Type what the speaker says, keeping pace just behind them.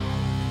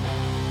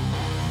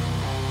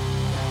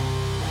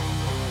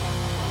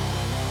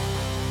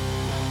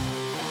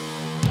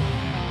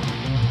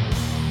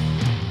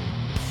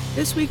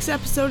This week's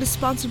episode is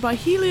sponsored by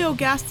Helio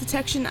Gas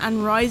Detection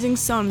and Rising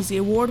Suns, the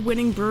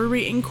award-winning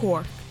brewery in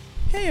Cork.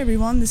 Hey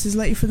everyone, this is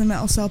Letty for the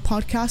Metal Cell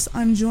podcast.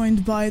 I'm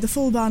joined by the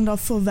full band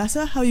of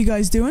Fulvetta. How are you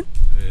guys doing?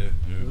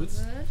 Good.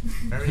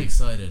 Very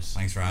excited.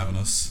 Thanks for having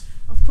us.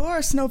 Of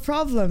course, no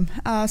problem.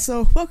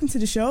 So, welcome to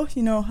the show.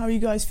 You know, how are you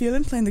guys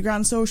feeling playing the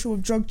Grand Social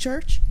with Drug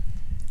Church?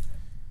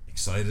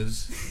 Excited.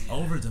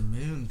 Over the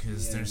moon,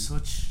 because they're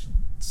such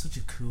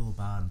a cool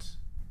band.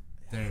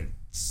 They're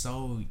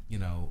so,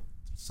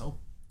 so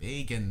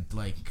big and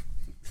like...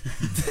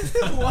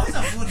 Why is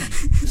that funny?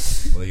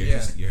 Well,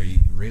 you're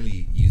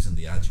really using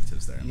the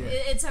adjectives there. Yeah.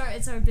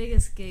 It's our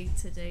biggest gig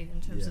to date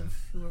in terms of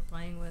who we're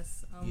playing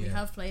with. We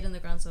have played in the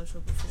Grand Social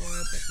before,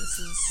 but this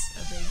is a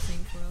big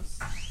thing for us.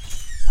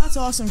 That's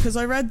awesome, because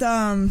I read,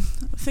 I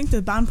think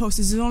the band post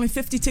is there's only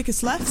 50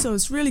 tickets left, so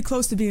it's really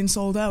close to being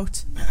sold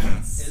out.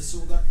 It's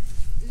sold out.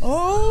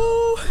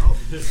 Oh,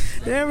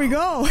 there we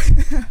go.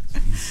 I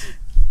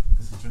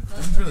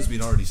didn't realise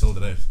we'd already sold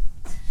it out.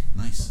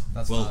 Nice.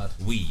 That's well, bad.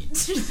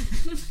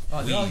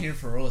 They're all here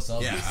for us,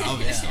 obviously.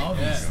 Yeah,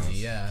 obviously.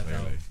 Yeah.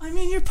 I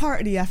mean, you're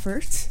part of the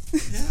effort.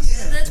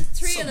 The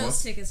three of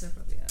those tickets are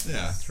probably out.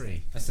 Yeah.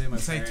 Three. I say my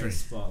Take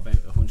parents three. bought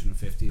about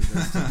 150 of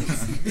those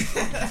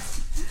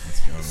tickets.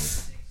 Let's go.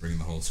 Bring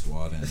the whole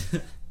squad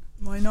in.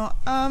 Why not?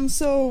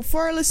 So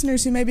for our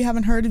listeners who maybe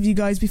haven't heard of you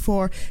guys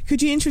before,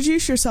 could you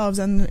introduce yourselves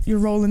and your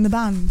role in the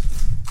band?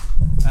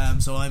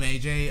 So I'm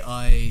AJ.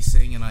 I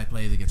sing and I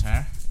play the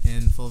guitar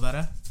in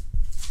Fulvetta.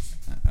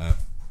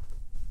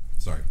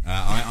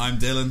 I'm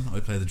Dylan. I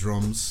play the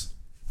drums.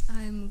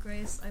 I'm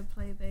Grace. I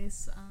play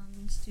bass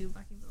and do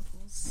backing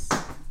vocals.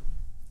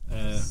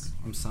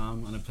 I'm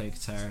Sam and I play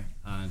guitar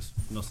and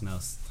nothing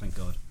else, thank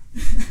God.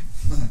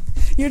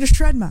 You're the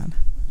shred man.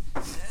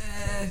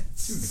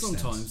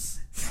 Sometimes.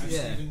 I'm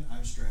Steven,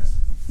 I'm stressed.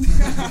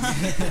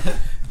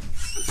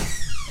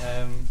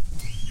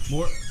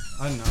 More,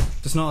 I don't know.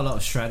 There's not a lot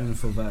of shredding in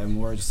Fulvetta,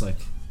 more just like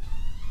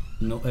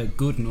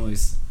good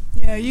noise.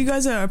 Yeah, you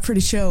guys are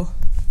pretty chill.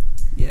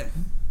 Yeah.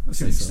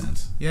 To an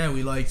extent. Yeah,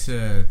 we like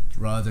to,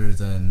 rather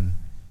than,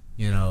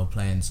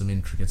 playing some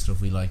intricate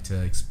stuff, we like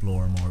to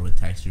explore more with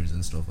textures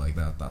and stuff like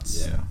that.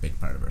 That's a big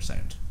part of our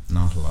sound.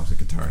 Not a lot of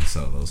guitar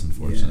solos,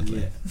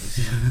 unfortunately.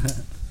 Yeah.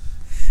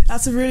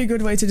 That's a really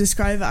good way to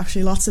describe it,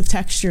 actually. Lots of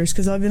textures,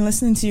 because I've been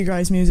listening to you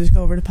guys' music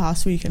over the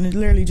past week, and it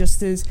literally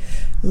just is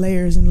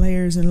layers and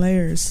layers and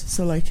layers.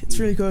 So, it's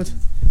really good.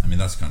 I mean,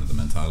 that's kind of the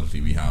mentality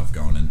we have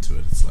going into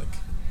it. It's like,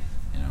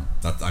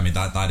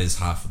 that is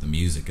half of the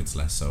music. It's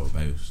less so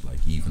about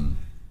even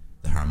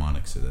the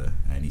harmonics or the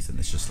anything.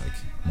 It's just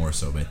more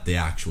so about the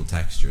actual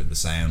texture, the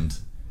sound.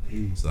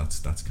 So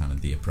that's kind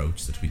of the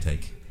approach that we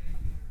take.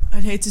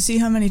 I'd hate to see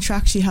how many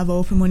tracks you have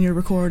open when you're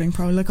recording.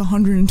 Probably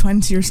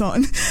 120 or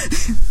something.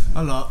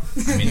 A lot.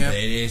 I mean,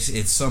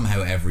 it's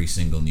somehow every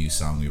single new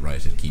song we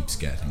write, it keeps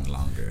getting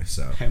longer.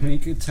 So how many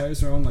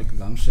guitars are on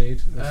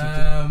Lampshade?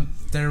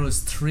 There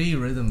was 3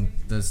 rhythm.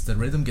 There's the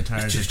rhythm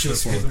guitars are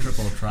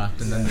triple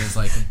tracked, and then there's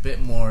a bit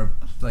more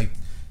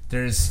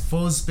there's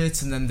fuzz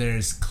bits, and then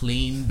there's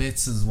clean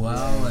bits as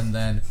well, and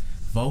then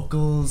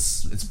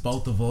vocals. It's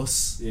both of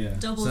us. Yeah.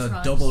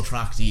 Double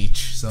tracked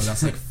each. So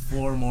that's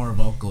 4 more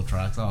vocal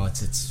tracks. Oh,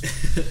 it's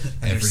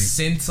there's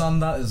synths on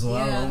that as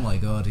well. Yeah. Oh my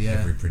god, yeah.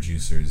 Every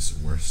producer's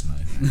worst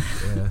nightmare.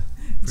 Yeah.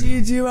 Do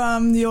you do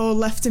the old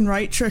left and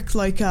right trick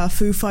like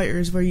Foo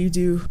Fighters, where you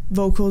do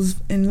vocals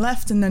in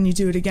left and then you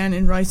do it again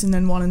in right and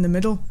then one in the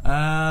middle?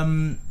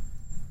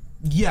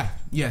 Yeah.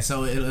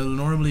 So it'll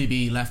normally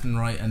be left and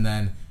right, and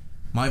then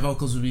my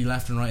vocals will be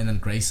left and right, and then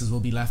Grace's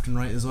will be left and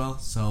right as well.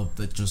 So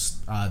that just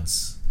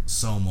adds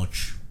so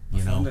much. I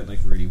found it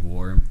really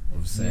warm. I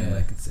would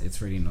say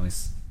it's really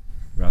nice,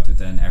 rather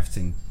than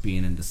everything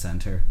being in the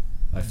center.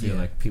 I feel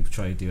like people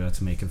try to do that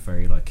to make it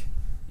very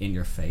in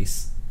your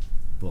face.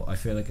 But I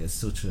feel it's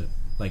such a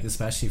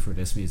especially for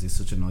this music,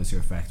 such a noisier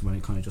effect when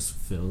it kind of just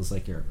fills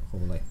your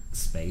whole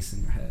space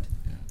in your head.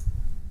 Yeah.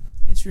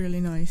 It's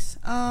really nice.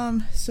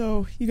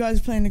 So you guys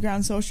are playing the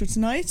Grand Social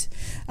tonight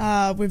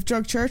with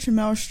Drug Church and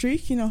Mauer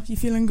Streak. You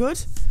feeling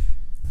good?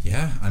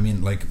 Yeah, I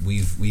mean,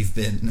 we've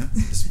been,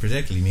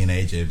 particularly me and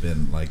AJ, have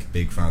been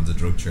big fans of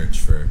Drug Church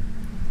for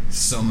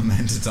some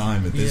amount of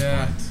time at this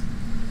point.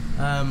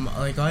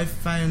 I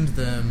found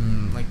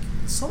them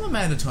some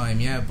amount of time,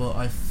 but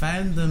I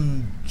found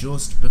them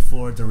just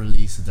before the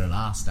release of their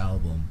last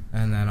album,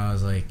 and then I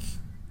was like,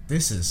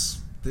 this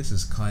is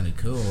kind of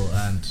cool.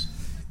 And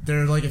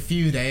there were a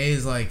few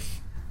days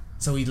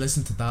so we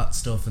listened to that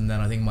stuff, and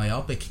then I think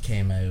Myopic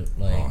came out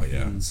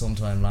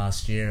sometime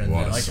last year, and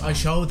then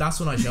that's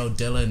when I showed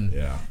Dylan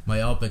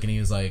Myopic, and he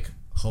was like,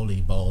 holy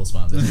balls,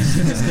 man,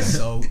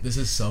 this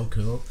is so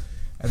cool.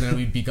 And then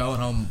we'd be going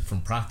home from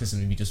practice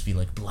and we'd just be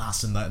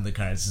blasting that in the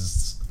car. This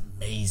is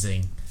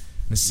amazing.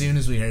 And as soon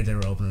as we heard they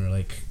were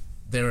opening,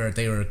 they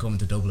were coming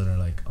to Dublin, we're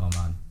like, oh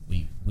man,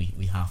 we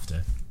have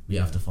to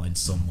find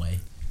some way.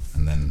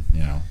 And then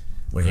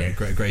we're here.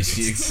 Grace,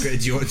 do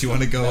you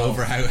want to go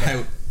over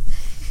how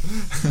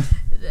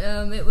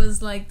it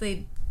was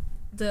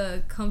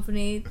the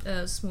company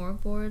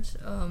Smorgasbord,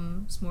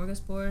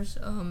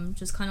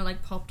 just kind of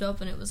like popped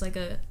up, and it was like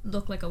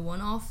looked like a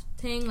one-off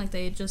thing. Like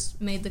they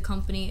just made the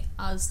company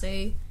as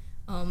they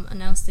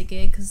announced the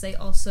gig, because they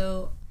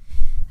also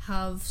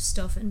have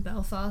stuff in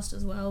Belfast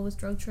as well with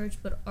Drug Church,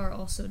 but are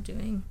also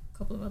doing a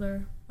couple of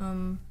other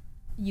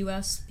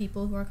US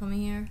people who are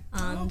coming here,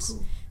 and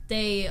cool.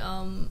 they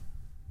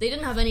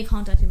didn't have any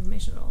contact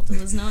information at all. There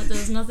was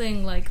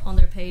nothing like on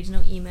their page,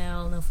 no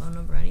email, no phone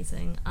number,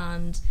 anything.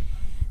 And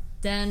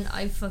then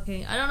I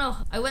don't know,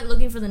 I went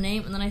looking for the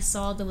name, and then I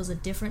saw there was a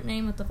different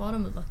name at the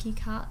bottom, Lucky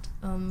Cat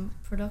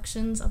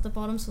Productions at the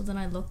bottom, so then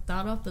I looked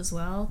that up as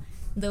well.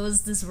 There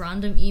was this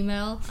random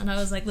email, and I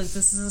was like, look,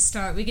 this is a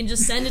start, we can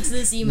just send it to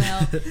this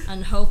email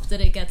and hope that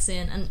it gets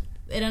in. And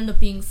it ended up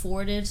being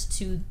forwarded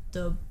to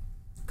the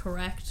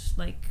correct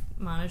like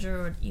manager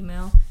or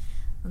email,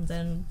 and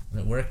then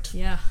it worked.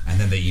 Yeah. And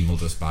then they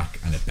emailed us back,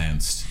 and it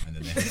bounced. And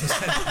then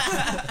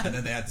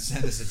they had to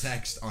send us a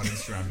text on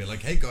Instagram, be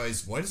like, "Hey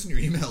guys, why doesn't your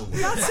email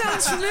work?" That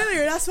sounds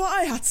familiar. That's what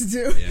I had to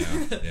do.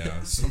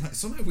 Yeah.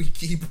 Somehow we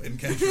keep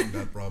encountering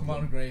that problem. Come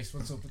on, Grace,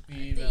 what's up with the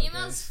email? The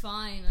email's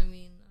fine. I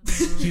mean,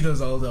 She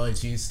does all the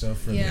IT stuff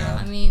for me.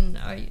 I mean,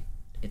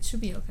 it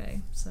should be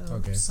okay. So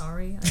Okay.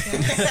 sorry, I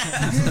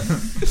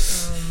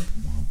guess.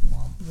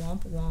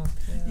 Womp womp.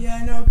 Yeah,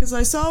 I know, because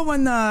I saw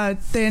when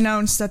they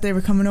announced that they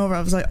were coming over,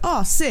 I was like,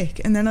 oh, sick.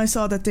 And then I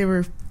saw that they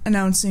were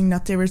announcing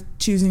that they were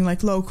choosing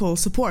like local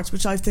supports,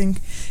 which I think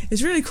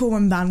is really cool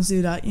when bands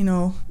do that, you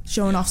know,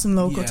 showing off some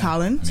local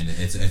talent. I mean,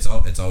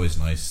 it's always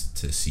nice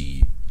to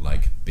see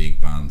like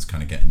big bands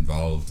kind of get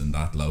involved in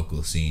that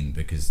local scene,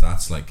 because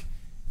that's like,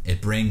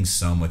 it brings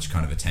so much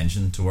kind of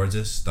attention towards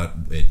us that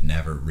it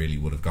never really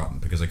would have gotten.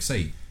 Because like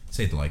say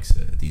the likes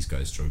of these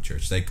guys, Drug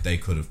Church, they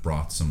could have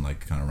brought some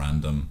like kind of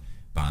random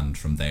band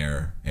from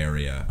their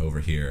area over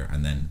here,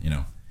 and then, you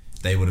know,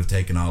 they would have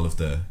taken all of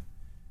the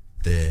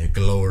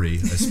glory,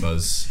 I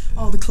suppose,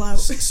 all the clout,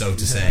 so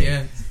to say.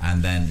 Yeah.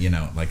 And then, you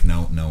know, like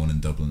no one in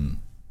Dublin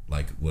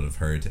like would have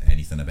heard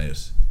anything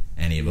about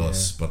any of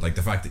us. But like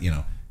the fact that, you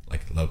know,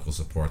 like local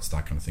supports,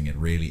 that kind of thing,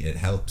 it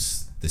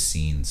helps the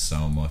scene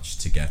so much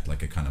to get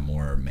like a kind of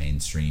more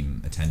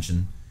mainstream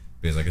attention,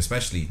 because like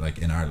especially like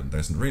in Ireland,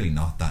 there's really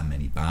not that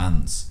many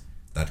bands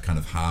that kind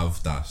of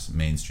have that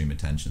mainstream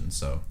attention.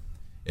 So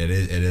it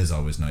is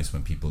always nice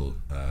when people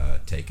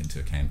take into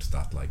account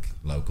that like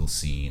local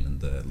scene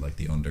and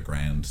the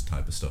underground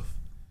type of stuff.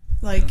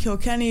 Like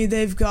Kilkenny,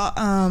 they've got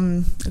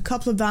a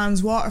couple of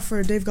bands.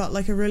 Waterford, they've got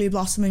like a really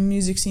blossoming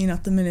music scene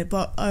at the minute.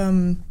 But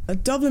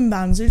Dublin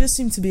bands, they just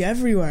seem to be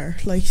everywhere.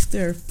 Like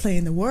they're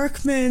playing the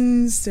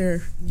Workmans.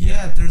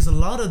 There's a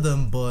lot of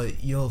them,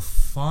 but you'll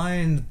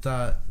find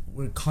that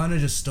we're kind of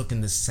just stuck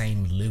in the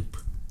same loop.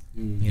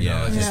 You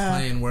know, just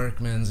playing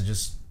Workmans and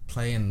just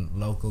playing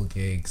local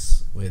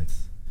gigs with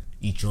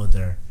each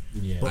other.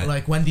 Yeah. But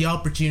like when the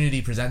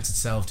opportunity presents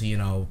itself to, you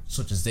know,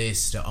 such as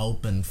this, to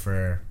open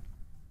for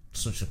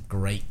such a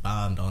great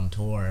band on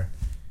tour,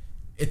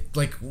 it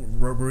like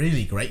we're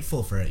really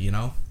grateful for it, you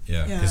know.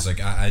 Because like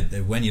I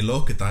when you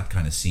look at that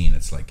kind of scene,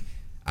 it's like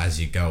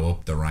as you go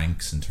up the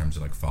ranks in terms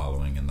of like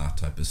following and that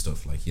type of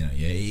stuff, like, you know,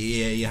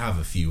 you have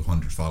a few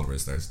hundred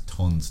followers, there's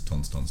tons of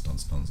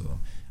them,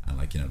 and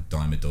like, you know,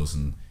 dime a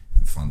dozen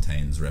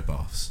Fontaine's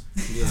rip-offs.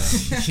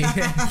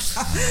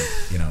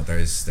 You know,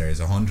 there's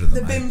 100 of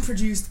them. The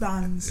BIM-produced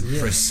bands.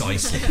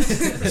 Precisely,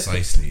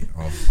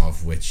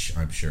 of which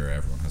I'm sure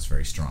everyone has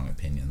very strong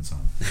opinions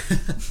on,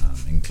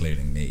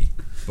 including me.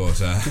 But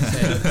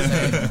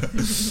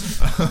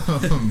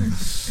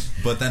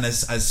but then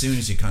as soon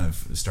as you kind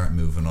of start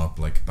moving up,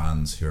 like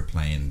bands who are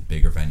playing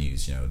bigger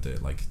venues, you know, the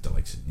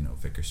likes, you know,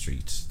 Vicar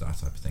Street, that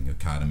type of thing,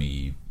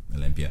 Academy,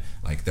 Olympia,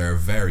 like there are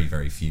very,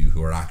 very few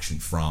who are actually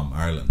from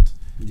Ireland.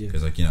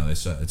 Because like, you know,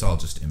 it's all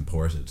just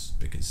imported,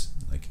 because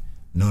like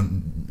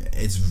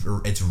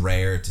it's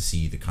rare to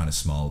see the kind of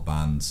small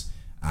bands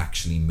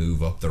actually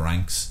move up the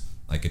ranks.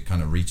 Like it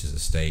kind of reaches a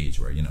stage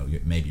where, you know,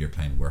 maybe you're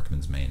playing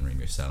Workman's Main Room,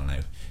 you're selling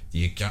out,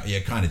 you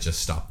kind of just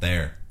stop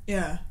there.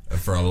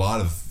 For a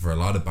lot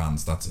of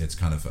bands, it's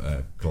kind of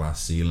a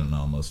glass ceiling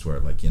almost,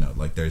 where like, you know,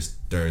 like there's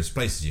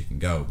places you can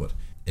go, but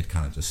it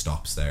kind of just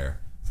stops there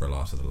for a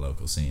lot of the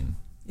local scene.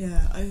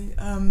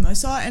 I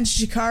saw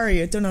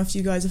Shikari. I don't know if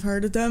you guys have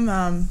heard of them.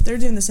 They're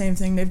doing the same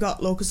thing. They've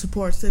got local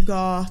supports. They've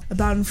got a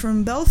band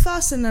from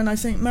Belfast, and then I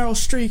think Meryl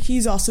Streak,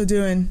 he's also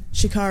doing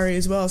Shikari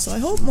as well. So I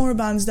hope more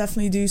bands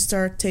definitely do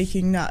start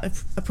taking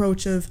that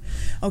approach of,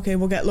 okay,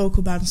 we'll get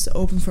local bands to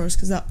open for us,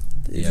 because that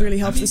it really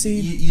helps the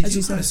scene. You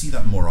do kind of see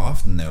that more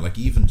often now. Like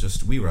even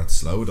just, we were at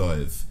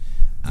Slowdive,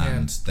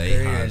 and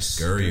they had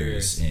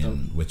Gurriers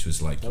in, which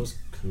was like, that was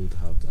cool to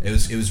have them. It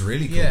was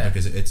really cool,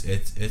 because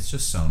it's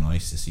just so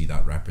nice to see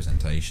that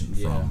representation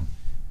from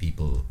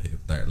people who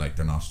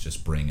they're not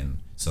just bringing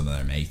some of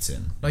their mates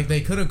in. Like they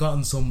could have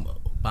gotten some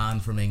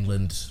band from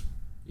England,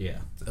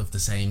 of the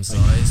same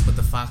size, but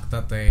the fact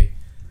that they,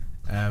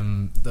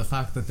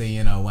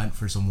 you know, went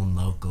for someone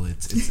local,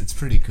 it's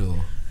pretty cool.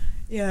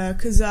 Yeah,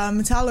 because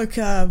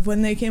Metallica,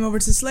 when they came over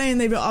to Slane,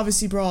 they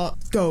obviously brought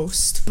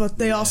Ghost, but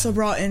they also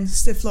brought in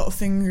Stiff Little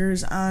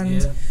Fingers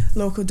and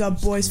local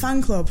Dub Boys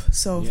fan club,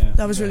 so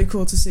that was really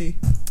cool to see.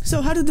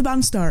 So how did the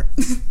band start?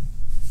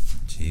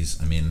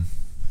 Jeez, I mean,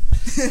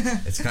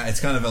 it's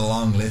kind of a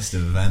long list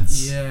of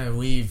events. Yeah,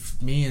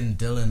 me and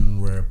Dylan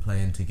were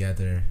playing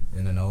together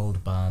in an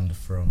old band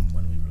from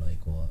when we were like,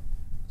 what?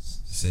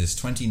 This is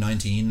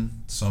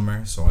 2019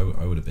 summer, so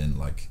I would have been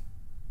like,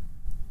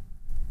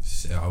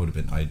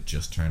 I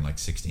just turned like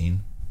 16.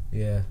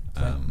 Yeah.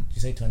 Did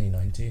you say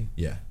 2019?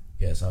 Yeah.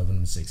 Yeah, so I've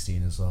been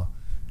 16 as well.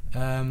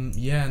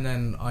 Yeah, and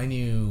then I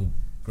knew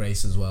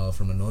Grace as well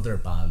from another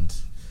band,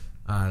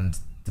 and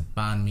the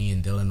band me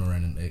and Dylan were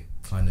in, it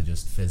kind of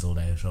just fizzled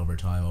out over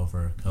time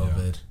over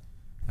COVID.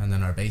 And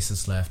then our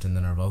bassist left, and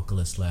then our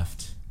vocalist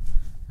left,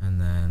 and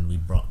then we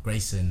brought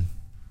Grace in,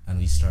 and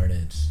we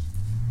started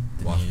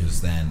what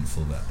was then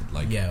Fulvetta,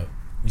 like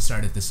we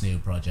started this new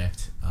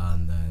project,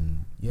 and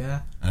then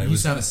and we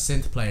used to have a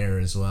synth player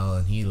as well,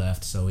 and he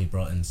left, so we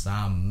brought in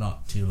Sam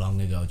not too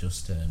long ago.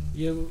 Just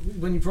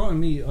when you brought in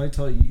me, I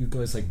thought you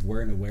guys like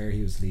weren't aware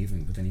he was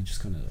leaving, but then he just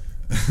kind of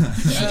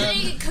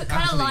he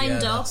kind of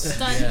lined up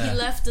that he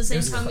left the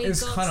same time we got. It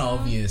was kind of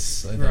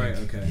obvious, I think. Right,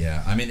 okay.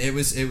 Yeah, I mean, it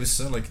was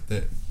so like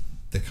the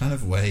kind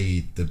of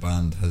way the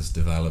band has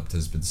developed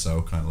has been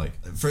so kind of like,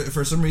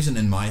 for some reason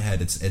in my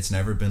head it's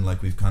never been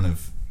like we've kind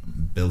of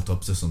built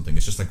up to something.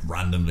 It's just like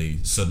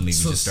randomly suddenly we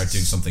just start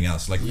doing something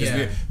else, like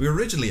because we were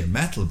originally a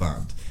metal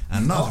band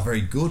and not a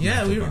very good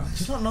metal band.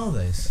 You don't know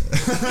this.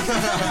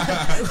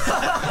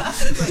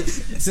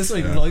 Is this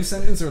like Life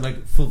Sentence or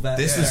like Fulvetta?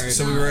 This was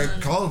so we were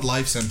called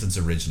Life Sentence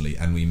originally,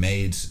 and we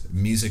made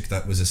music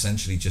that was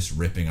essentially just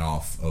ripping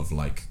off of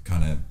like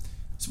kind of,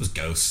 this was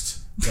Ghost,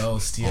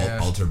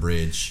 Alter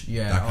Bridge,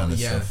 that kind of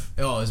stuff.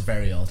 Oh, it was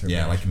very Alter Bridge.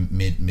 Yeah, like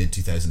mid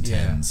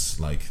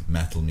 2010s, like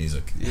metal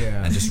music.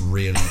 Yeah, and just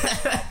really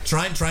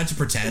trying to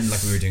pretend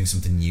like we were doing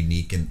something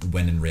unique, and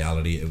when in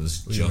reality it was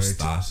just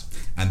that.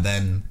 And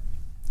then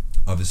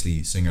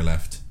obviously singer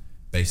left,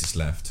 bassist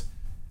left,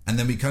 and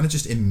then we kind of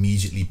just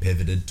immediately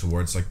pivoted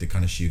towards like the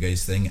kind of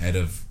shoegaze thing out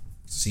of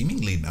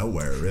seemingly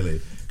nowhere, really.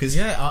 Because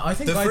I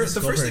think the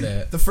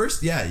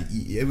first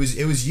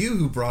it was you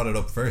who brought it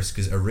up first,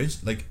 because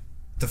like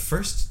the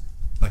first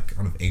like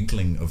kind of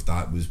inkling of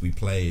that was we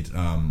played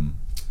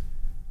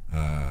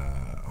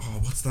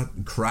what's that,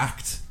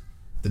 Cracked,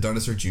 the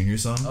Dinosaur Jr.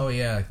 song. Oh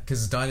yeah,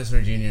 because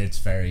Dinosaur Jr. it's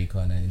very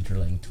kind of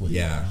interlinked with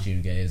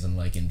shoegaze and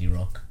like indie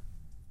rock,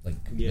 like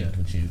linked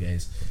with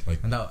shoegaze,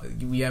 like, and that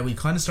we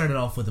kind of started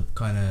off with a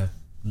kind of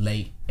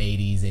late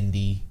 80s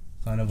indie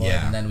kind of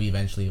vibe, and then we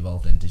eventually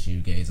evolved into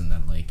shoegaze, and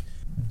then like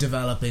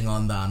developing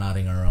on that and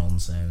adding our own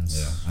sounds.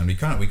 And we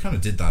kind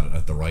of did that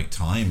at the right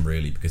time,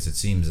 really, because it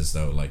seems as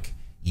though like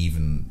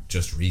even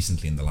just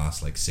recently in the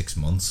last like 6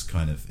 months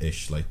kind of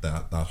ish, like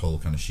that whole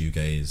kind of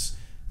shoegaze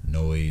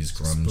noise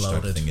grunge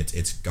type of thing,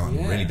 it's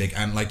gotten really big,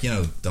 and like, you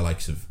know, the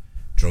likes of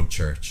Drug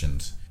Church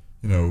and,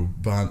 you know,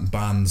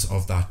 bands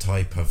of that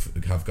type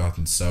have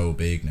gotten so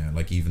big now.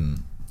 Like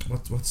even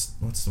what's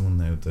the one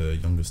now, the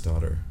Youngest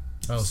Daughter.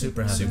 Oh,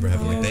 Super Heavy.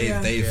 Like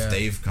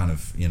they've kind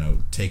of, you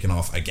know, taken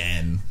off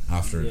again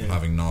after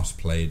having not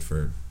played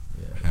for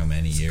how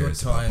many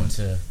years. Good time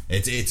to.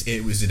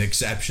 It was an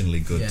exceptionally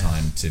good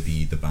time to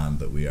be the band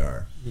that we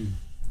are.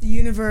 The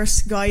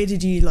universe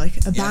guided you, like,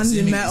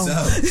 abandon metal.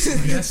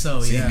 Yes,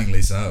 so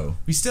seemingly so.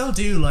 We still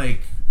do,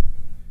 like,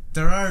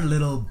 there are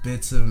little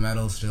bits of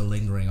metal still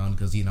lingering on,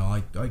 because, you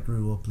know, I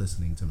grew up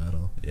listening to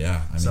metal.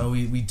 Yeah, I mean, so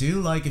we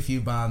do like a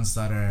few bands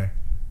that are,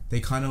 they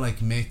kind of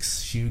like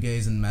mix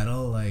shoegaze and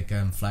metal, like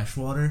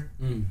Fleshwater.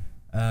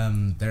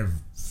 They're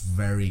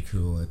very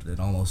cool. It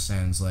almost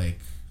sounds like,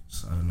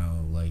 I don't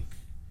know, like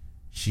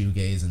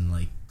shoegaze and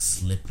like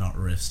Slipknot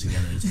riffs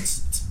together.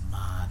 It's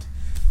mad.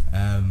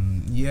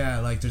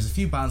 Like there's a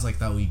few bands like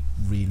that we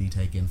really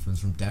take influence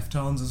from.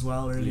 Deftones as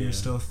well, earlier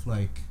stuff,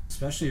 like,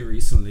 especially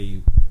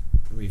recently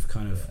we've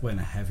kind of went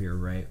a heavier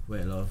rate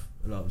with a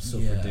lot of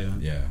stuff we're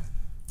doing.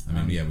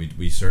 I mean,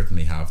 we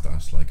certainly have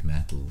that like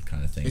metal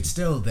kind of thing. It's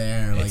still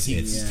there, like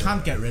you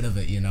can't get rid of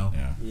it, you know.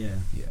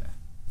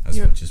 As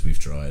much as we've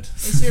tried.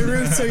 It's your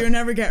roots, so you'll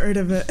never get rid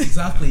of it.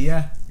 Exactly.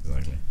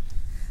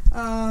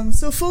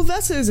 So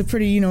Fulvetta is a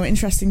pretty, you know,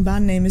 interesting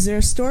band name. Is there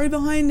a story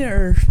behind it,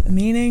 or a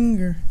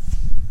meaning, or?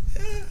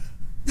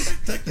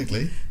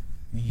 Technically.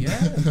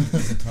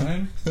 Is it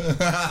time?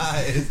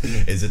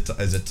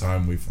 Is it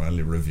time we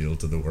finally reveal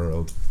to the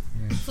world?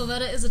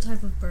 Fulvetta is a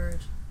type of bird.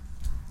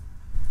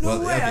 No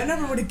way, I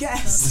never would have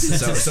guessed.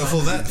 So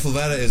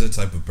Fulvetta is a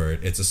type of bird.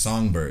 It's a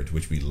songbird,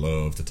 which we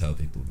love to tell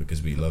people,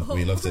 because we love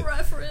to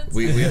reference.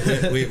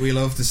 We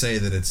love to say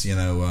that it's, you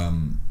know,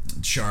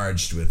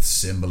 charged with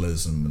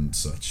symbolism and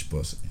such,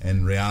 but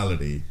in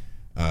reality,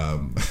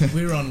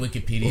 we were on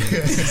Wikipedia.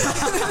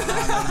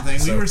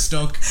 We were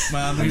stuck,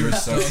 man. We were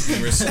stuck.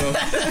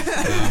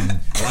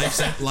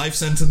 Life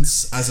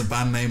Sentence as a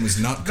band name was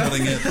not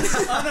cutting it.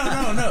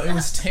 No. It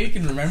was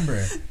taken.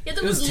 Remember? Yeah,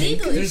 there was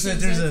legal issues.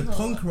 There's a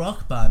punk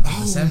rock band in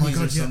the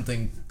 70s or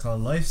something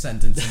called Life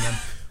Sentence, and then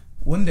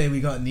one day we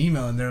got an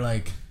email and they're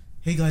like,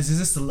 Hey guys,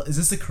 is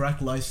this the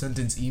correct life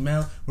sentence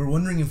email? We're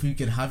wondering if we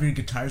could have your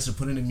guitars to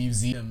put in a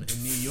museum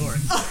in New York.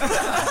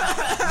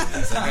 I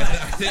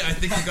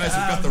think you guys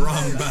have got the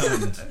wrong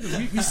band.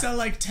 We sell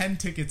like 10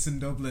 tickets in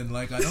Dublin.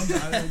 Like we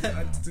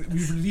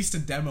released a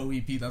demo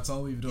EP. That's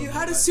all we've done. You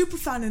had a super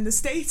fan in the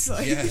States,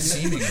 like. Yeah,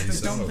 seemingly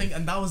so. Don't think,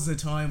 and that was the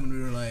time when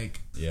we were like,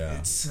 yeah,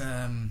 it's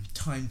time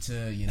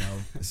to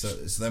So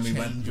then we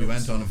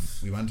went on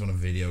a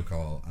video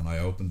call, and I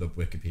opened up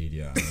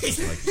Wikipedia, and I was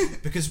just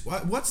like, because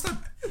what's that?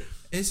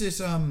 Is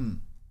it I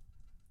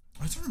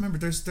don't remember.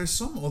 There's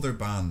some other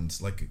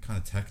band, like a kind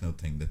of techno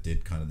thing, that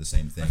did kind of the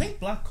same thing. I think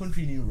Black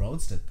Country New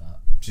Roads did that.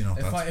 Do you know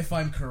if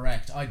I'm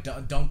correct?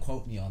 Don't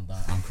quote me on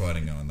that. I'm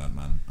quoting on that,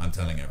 man. I'm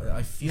telling everyone.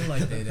 I feel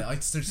like they did.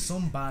 There's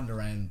some band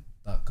around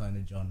that kind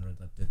of genre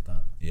that did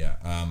that. Yeah.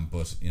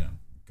 But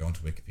going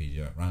to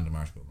Wikipedia, random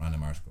article, and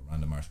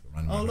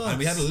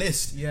we had a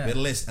list. Yeah. We had a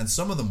list, and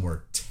some of them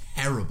were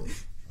terrible.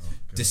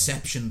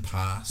 Deception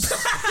Pass.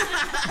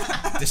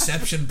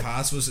 Deception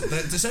Pass was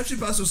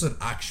an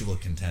actual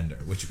contender,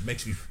 which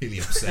makes me really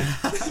upset.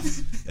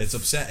 It's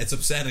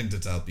upsetting to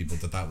tell people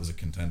that was a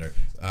contender.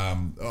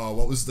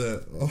 What was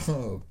the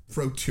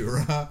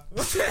Protura?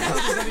 What the hell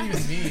does that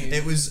even mean?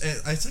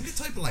 It's like a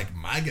type of like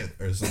maggot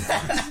or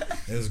something.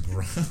 It was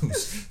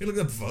gross. You look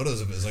at photos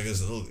of it, it's like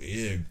this little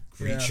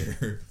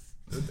creature.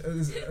 Yeah.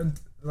 And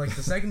like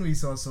the second we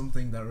saw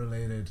something that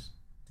related to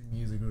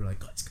music, we were like,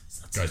 guys,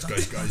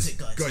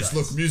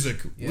 look, music.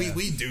 Yeah.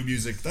 We do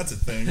music. That's a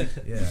thing.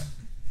 Yeah.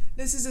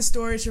 This is a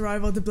story to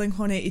rival the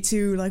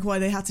Blink-182, like why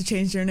they had to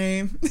change their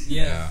name.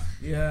 Yeah.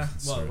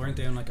 Sorry. Weren't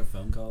they on like a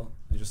phone call?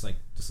 They just like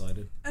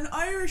decided. An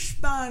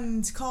Irish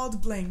band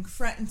called Blink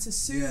threatened to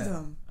sue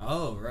them.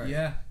 Oh right.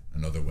 Yeah.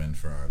 Another win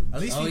for Ireland. At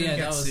least we didn't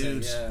get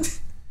sued.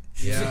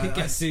 Yeah,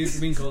 get sued.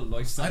 We can call it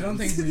lifestyle. I don't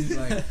think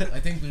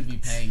I think we'd be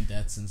paying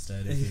debts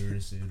instead if we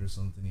were sued or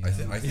something. I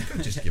think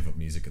I'd just give up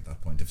music at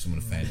that point if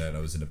someone found out I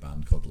was in a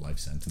band called Life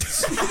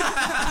Sentence.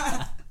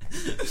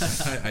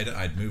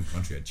 I'd move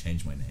country. I'd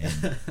change my name.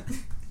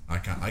 I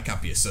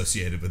can't be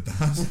associated with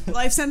that.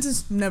 Life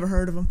Sentence, never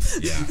heard of them.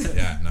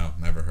 No,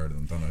 never heard of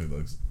them. Don't know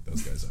who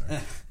those guys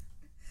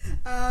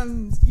are.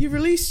 You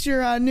released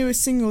your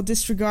newest single,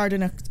 Disregard,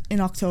 in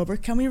October.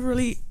 Can we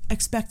really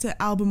expect an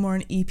album or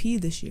an EP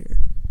this year?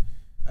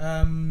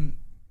 I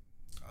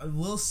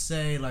will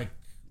say, like,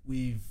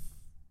 we've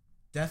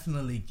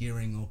definitely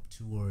gearing up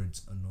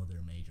towards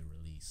another major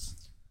release.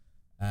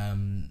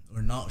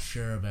 We're not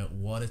sure about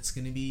what it's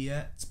going to be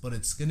yet, but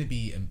it's going to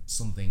be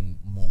something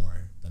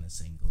more than a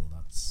single.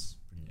 That's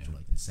pretty much what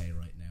I can say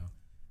right now.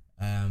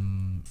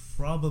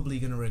 Probably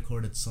going to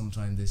record it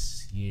sometime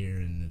this year,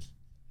 and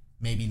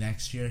maybe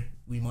next year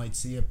we might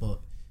see it, but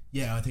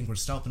yeah, I think we're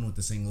stopping with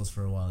the singles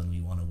for a while, and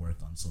we want to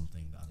work on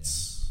something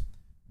that's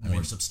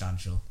more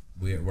substantial.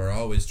 We're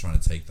always trying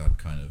to take that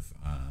kind of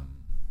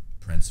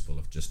principle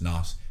of just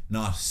not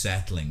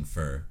settling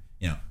for,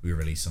 we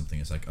release something,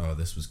 it's like, oh,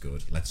 this was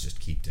good, let's just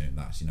keep doing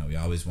that. We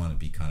always want to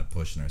be kind of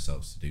pushing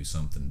ourselves to do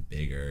something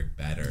bigger,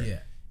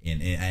 better,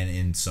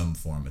 in some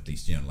form at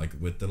least. Like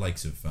with the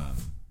likes of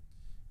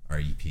our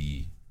EP,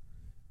 I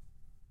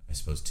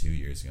suppose 2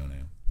 years ago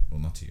now. Well,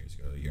 not 2 years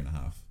ago, a year and a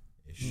half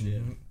ish.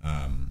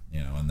 Mm-hmm.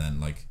 And then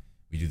like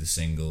we do the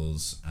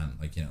singles, and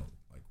like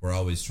we're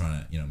always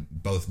trying to,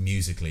 both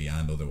musically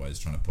and otherwise,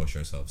 trying to push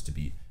ourselves to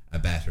be a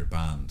better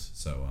band.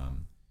 So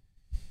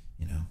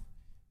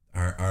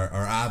our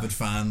avid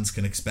fans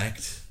can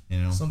expect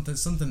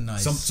something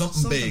nice,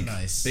 something big,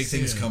 nice. big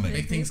things coming,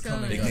 big things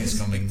coming, big things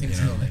coming.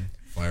 Coming.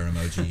 Fire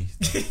emoji,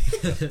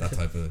 that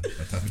type of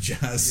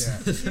jazz.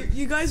 Yeah.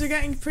 You guys are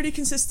getting pretty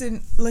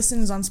consistent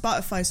listens on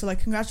Spotify, so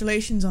like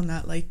congratulations on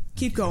that. Like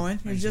keep going.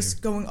 You're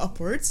just going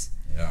upwards.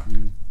 Yeah.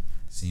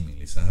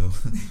 Seemingly so.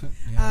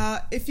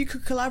 If you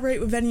could collaborate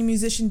with any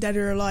musician, dead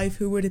or alive,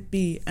 who would it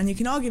be? And you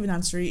can all give an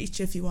answer each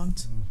if you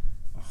want.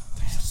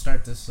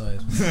 Start this side.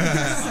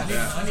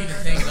 I need to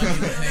think. I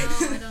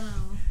don't know.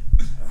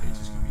 We're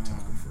just gonna be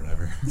talking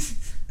forever.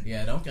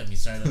 Yeah, don't get me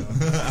started on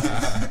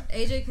that.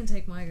 AJ can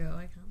take my go.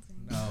 I can't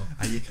think. No.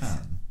 You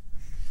can.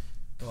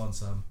 Go on,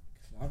 Sam.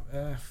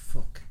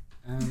 Fuck.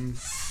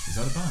 Is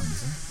that a band,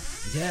 is it?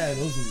 Yeah, it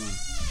was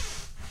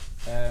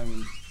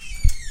one.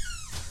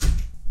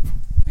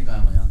 I think I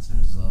have my answer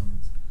as well.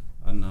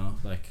 I don't know,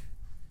 like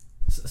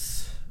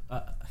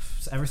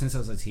ever since I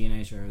was a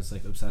teenager I was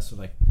like obsessed with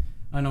like,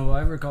 I don't know,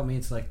 whatever got me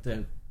into like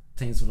the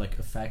things with like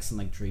effects and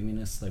like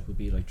dreaminess, like would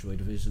be like Joy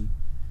Division.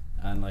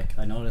 And like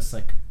I know it's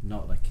like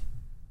not like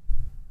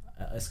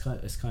it's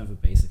kind of a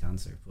basic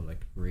answer, but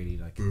like really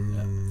like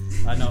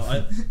I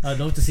know I'd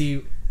love to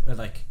see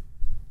like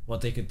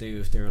what they could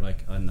do if they were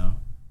like, I don't know,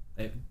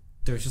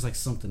 there was just like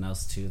something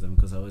else to them,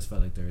 because I always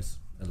felt like there's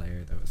a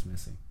layer that was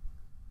missing.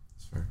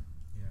 That's fair.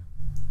 Yeah.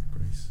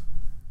 Grace.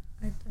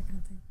 I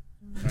can't think.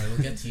 Alright, we'll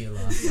get to you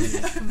last.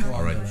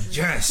 Alright,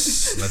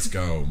 yes! Let's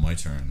go. My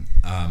turn.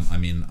 I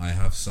mean, I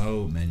have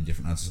so many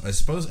different answers. I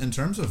suppose in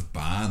terms of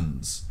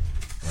bands,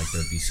 like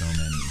there'd be so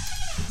many.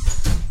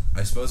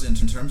 I suppose in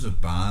terms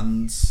of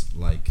bands,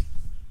 like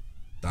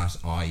that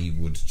I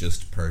would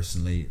just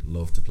personally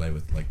love to play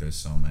with. Like there's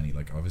so many,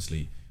 like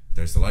obviously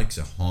there's the likes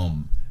of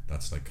Hum,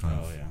 that's like kind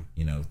of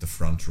you know, the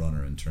front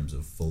runner in terms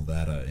of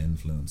Fulvetta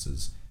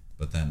influences,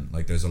 but then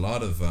like there's a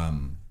lot of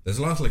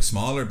like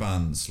smaller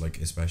bands, like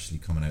especially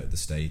coming out of the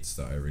States,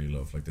 that I really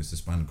love. Like there's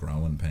this band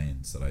Growing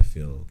Pains that I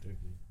feel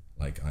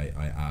like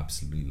I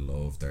absolutely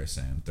love their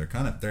sound.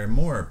 They're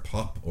more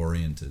pop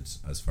oriented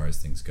as far as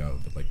things go,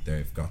 but like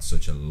they've got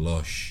such a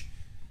lush,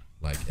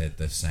 like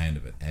the sound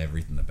of it,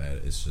 everything about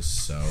it is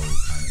just so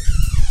kind of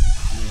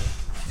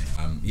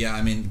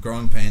I mean,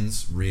 Growing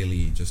Pains,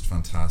 really just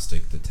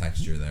fantastic. The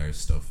texture there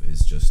stuff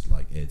is just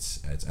like it's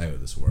out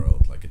of this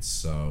world. Like it's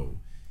so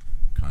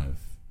kind of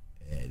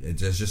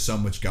there's just so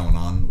much going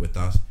on with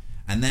that.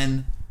 And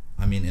then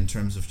I mean, in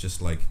terms of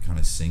just like kind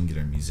of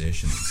singular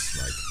musicians,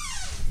 like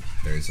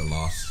there's a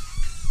lot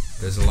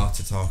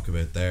to talk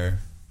about there.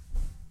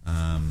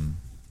 I wouldn't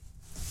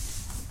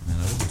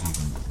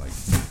even like,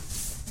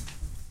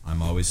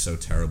 I'm always so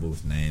terrible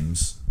with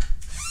names.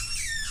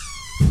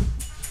 I'm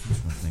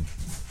trying to think.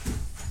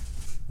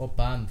 What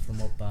band from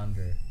what band?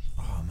 Or?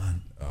 Oh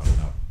man, oh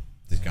no,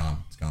 it's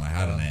gone. I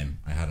had a name,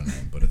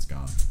 but it's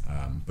gone.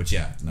 But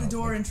yeah, no. The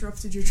door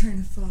interrupted your train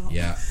of thought.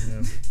 Yeah.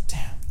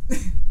 Damn.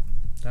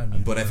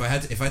 But if I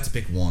had to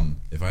pick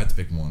one,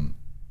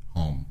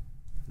 Hum,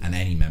 and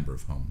any member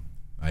of Hum,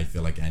 I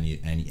feel like any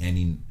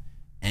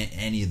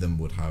of them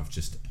would have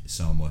just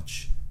so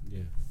much,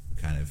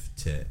 kind of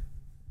to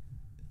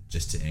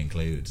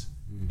include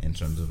in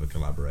terms of a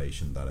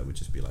collaboration, that it would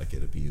just be like,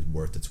 it'd be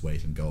worth its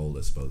weight in gold,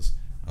 I suppose.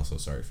 Also,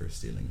 sorry for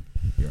stealing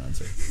your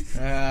answer.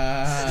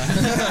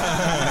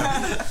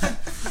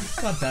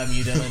 God damn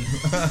you, Dylan.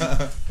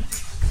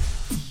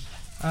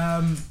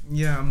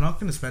 Yeah, I'm not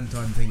going to spend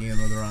time thinking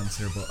another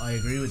answer, but I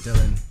agree with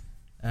Dylan.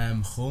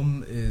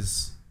 Hum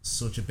is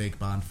such a big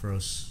band for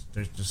us.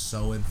 They're just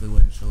so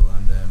influential,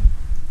 and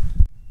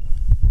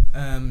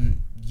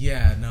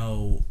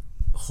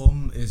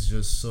Hum is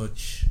just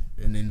such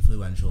an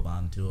influential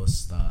band to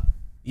us that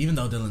even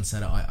though Dylan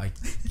said it, I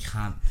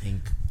can't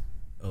think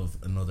of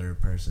another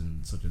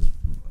person such as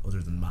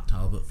other than Matt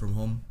Talbot from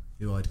Hum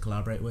who I'd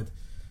collaborate with.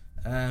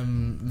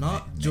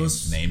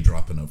 Just name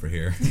dropping over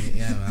here.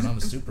 Yeah, man, I'm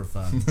a super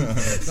fan.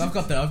 So I've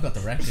got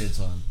the records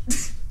on.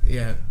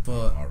 Yeah,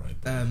 but all right.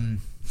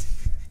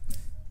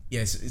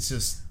 Yes, it's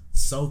just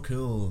so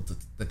cool.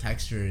 The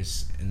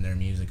textures in their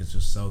music is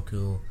just so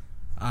cool,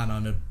 and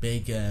I'm a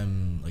big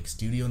like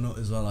studio nut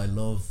as well. I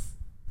love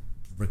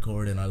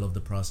recording. I love the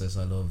process.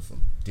 I love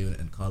doing it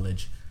in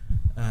college,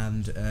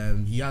 and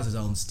he has his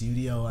own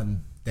studio,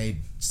 and they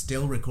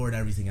still record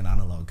everything in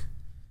analog.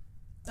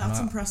 That's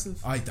impressive.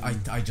 I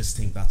just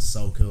think that's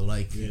so cool.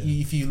 Like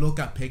if you look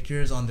at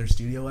pictures on their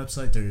studio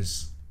website,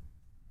 there's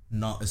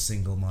not a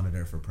single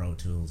monitor for Pro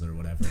Tools or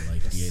whatever,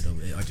 like the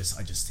AW. I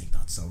just think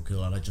that's so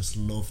cool, and I just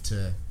love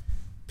to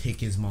pick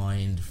his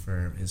mind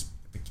for his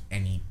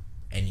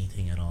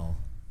anything at all.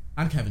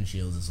 And Kevin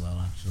Shields as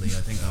well, actually.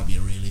 I think that'd be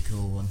a really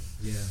cool one.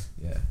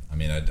 Yeah. I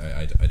mean, I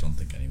don't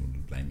think anyone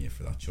would blame you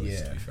for that choice,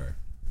 to be fair.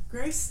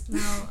 Grace? No.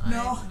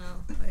 I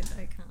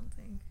can't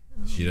think.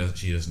 She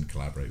doesn't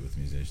collaborate with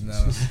musicians.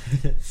 No.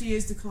 She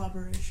is the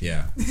collaboration.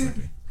 Yeah,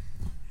 exactly.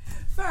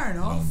 Fair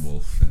enough. Lone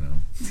wolf, you know.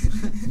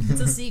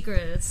 It's a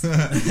secret.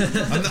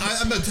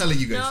 I'm not telling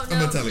you guys.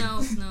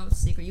 No,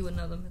 secret. You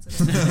wouldn't know them. It's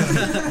okay.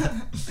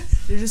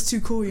 They're just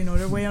too cool, you know.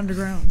 They're way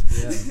underground.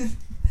 Yeah.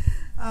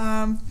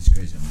 It's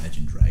crazy.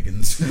 Imagine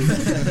Dragons.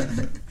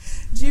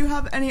 Do you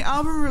have any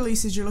album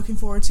releases you're looking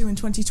forward to in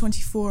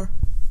 2024?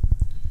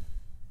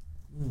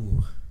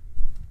 Ooh.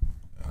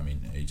 I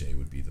mean, AJ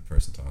would be the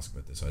person to ask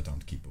about this. I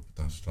don't keep up with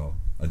that at all.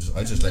 I just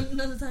like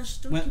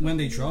when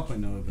they drop, I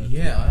know about.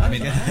 Yeah, I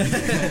mean,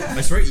 I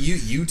swear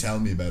you tell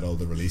me about all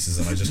the releases,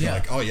 and I just go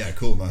like, oh yeah,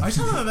 cool, man. I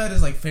tell him about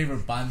his like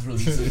favorite band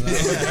releases.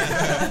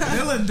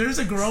 Dylan, there's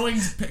a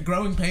growing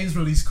Pains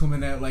release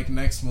coming out like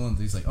next month.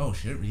 He's like, oh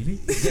shit,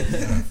 really?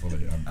 Yeah,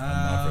 fully. I'm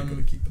not very good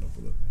at keeping up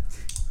with it.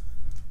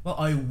 Well,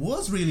 I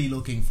was really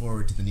looking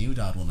forward to the New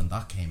Dad one, and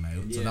that came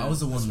out. So that was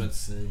the one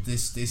this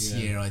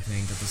year, I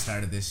think, at the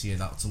start of this year.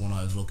 That's the one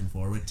I was looking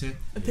forward to.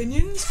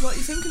 Opinions? What are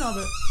you thinking of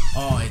it?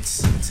 Oh,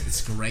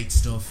 it's great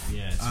stuff.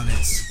 Yeah,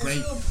 it's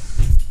great.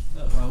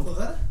 I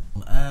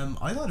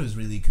thought it was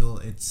really cool.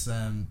 It's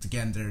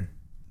again, they're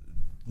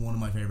one of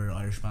my favorite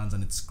Irish bands,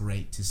 and it's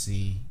great to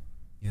see,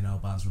 you know,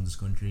 bands from this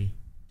country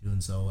doing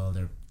so well.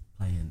 They're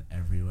playing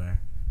everywhere,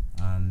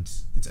 and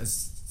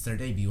it's their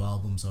debut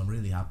album, so I'm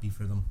really happy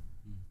for them.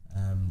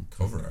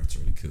 Cover art's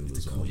really cool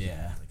as well.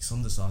 Yeah, like some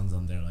of the songs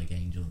on there, like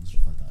Angel and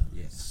stuff like that.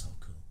 Yeah, it's so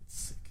cool. It's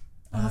sick.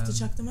 I'll have to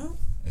check them out.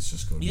 It's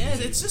just good. Yeah,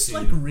 music. it's just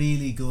like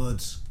really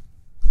good,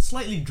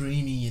 slightly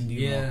dreamy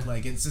indie rock.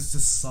 Like it's just a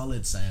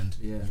solid sound.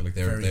 Yeah, I feel like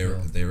they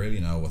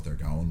really know what they're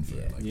going for.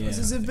 Like This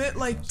is a bit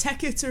like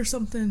Tech It or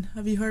something.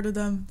 Have you heard of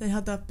them? They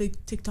had that big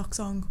TikTok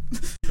song.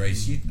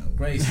 Grace, you'd know.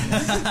 Grace.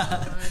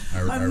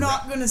 I'm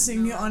not gonna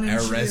sing it on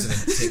our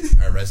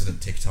resident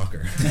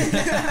TikToker.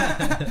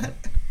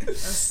 No, I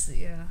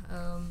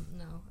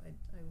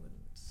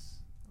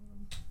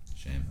wouldn't.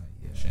 Shame.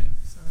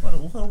 Sorry.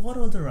 What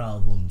other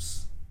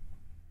albums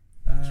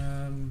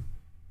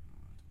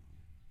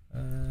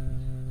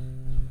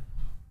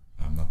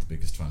I'm not the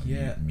biggest fan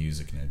Yeah. of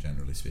music now,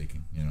 generally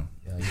speaking. You know,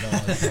 Yeah, you don't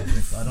like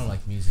music. I don't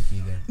like music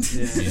either.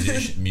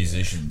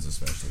 musicians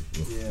especially.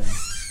 Ugh, Yeah.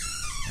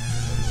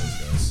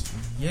 those guys.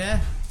 Yeah,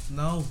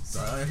 no,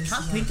 I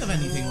can't think of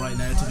anything right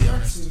now, to be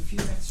honest. A few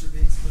extra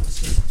bits, but it's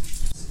just-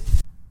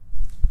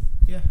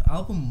 Yeah,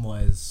 album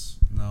wise,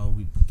 no,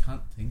 we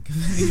can't think of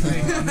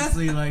anything.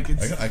 Honestly, like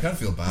it's I kind of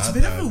feel bad. it's a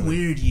bit now, of a but-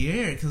 weird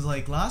year because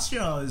like last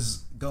year I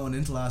was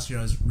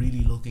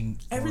really looking.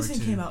 Everything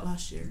forward to, came out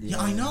last year. Yeah,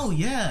 I know.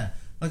 Yeah,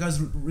 like I was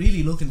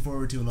really looking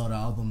forward to a lot of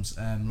albums.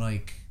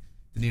 Like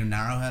the new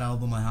Narrowhead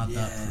album, I had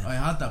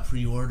that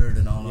pre-ordered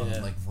and all Yeah.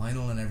 on like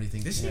vinyl and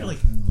everything. This year, Yeah.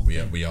 like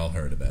nothing. We all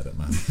heard about it,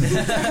 man.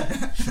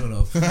 Shut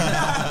up.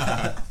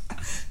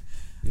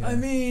 Yeah. I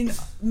mean,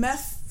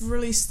 Meth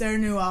released their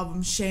new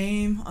album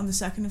Shame on the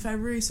 2nd of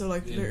February, so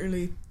like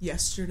literally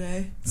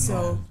yesterday.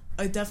 So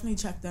I'd definitely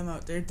check them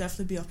out. They'd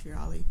definitely be up your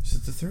alley. Is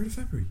it the 3rd of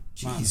February?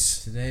 Man.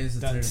 Jeez. Today is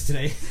the That's third.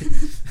 today.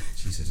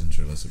 Jeez, I didn't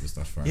realize it was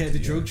that far. Yeah, into the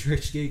the Drug year.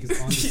 Church gig is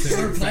on the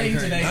We're 3rd. playing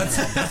today.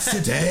 That's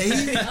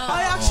today?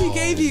 I actually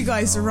gave you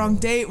guys the wrong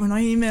date when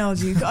I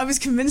emailed you. I was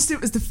convinced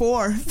it was the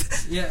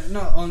 4th. Yeah,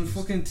 no, on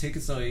fucking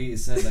tickets.ie it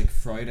said like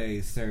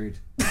Friday 3rd.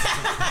 Yeah,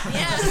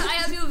 I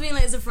have people being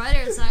like, is it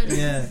Friday or Saturday?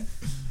 Yeah.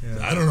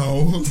 I don't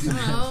know. I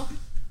don't know.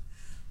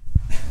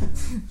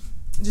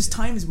 Just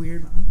time is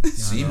weird, man.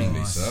 Seemingly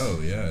know. so,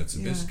 yeah. It's a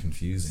bit Yeah.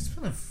 confusing.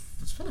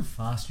 It's been a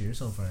fast year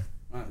so far.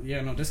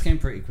 Yeah, no, this came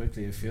pretty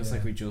quickly. It feels Yeah.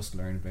 like we just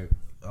learned about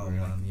Oh we're,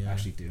 man, like, yeah.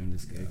 actually doing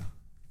this gig.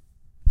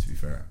 To be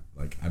fair,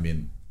 like, I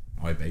mean,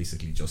 I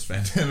basically just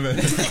found out about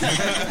it.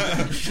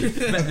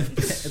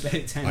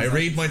 About 10 I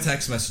read my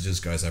text messages,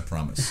 guys, I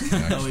promise. I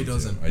No, he actually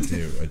doesn't.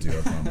 do,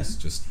 I promise.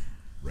 Just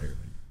rarely.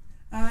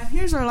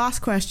 Here's our last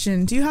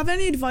question. Do you have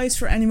any advice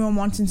for anyone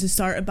wanting to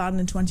start a band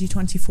in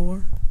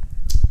 2024?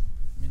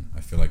 I mean,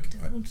 I feel like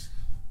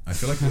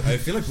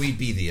we'd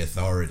be the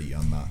authority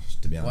on that,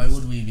 to be Why honest.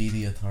 would we be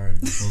the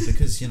authority? Well,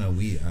 because, you know,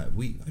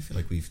 I feel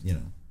like we've, you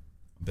know,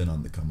 been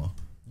on the come up.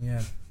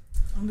 Yeah,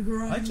 On the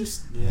grind. I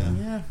just Yeah.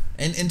 yeah.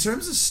 In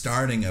terms of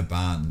starting a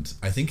band,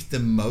 I think the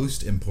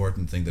most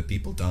important thing that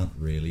people don't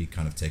really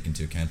kind of take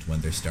into account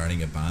when they're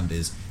starting a band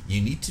is you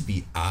need to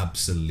be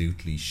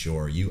absolutely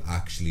sure you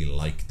actually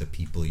like the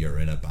people you're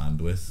in a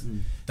band with.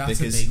 That's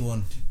Because- a big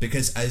one.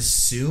 Because as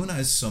soon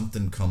as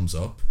something comes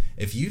up,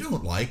 if you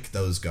don't like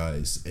those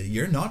guys,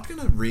 you're not going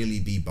to really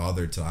be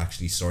bothered to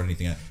actually sort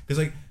anything out.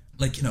 Because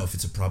like, you know, if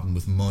it's a problem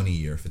with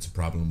money, or if it's a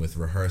problem with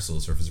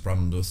rehearsals, or if it's a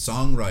problem with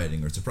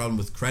songwriting, or it's a problem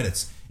with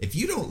credits, if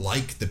you don't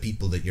like the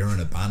people that you're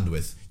in a band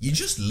with, you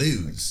just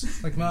lose.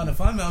 Like man,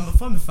 if I'm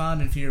a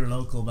fan if you're a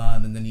local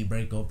band and then you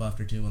break up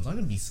after 2 months, I'm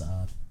gonna be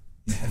sad.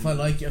 If I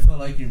like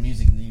your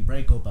music and then you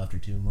break up after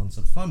 2 months,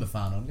 if I'm a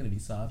fan, I'm gonna be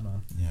sad,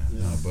 man. Yeah,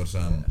 no, but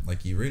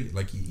like you really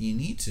like you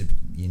need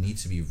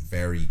to be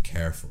very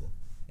careful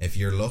if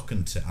you're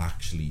looking to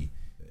actually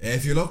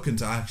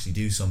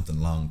do something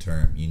long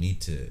term. You need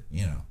to,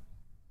 you know,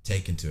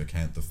 take into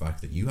account the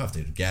fact that you have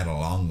to get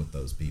along with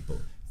those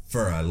people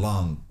for a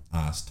long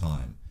ass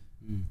time,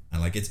 and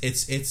like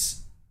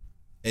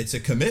it's a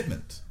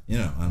commitment, you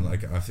know. And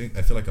like I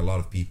feel like a lot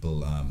of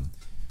people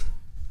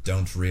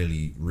don't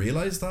really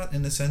realize that,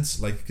 in a sense,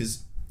 like,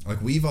 because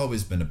like we've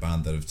always been a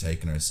band that have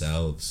taken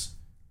ourselves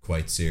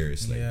quite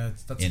seriously. Yeah,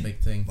 that's a big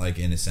thing. Like,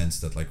 in a sense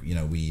that, like, you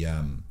know, we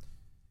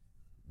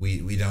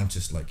don't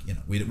just, like, you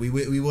know,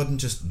 we wouldn't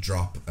just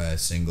drop a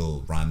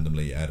single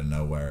randomly out of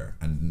nowhere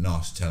and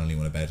not tell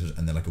anyone about it,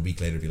 and then like a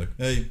week later be like,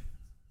 hey,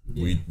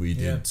 we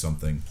did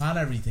something. Plan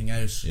everything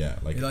out. Yeah,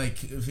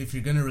 like if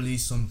you're gonna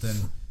release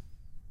something,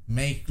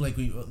 make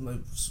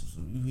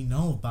we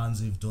know of bands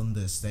who've done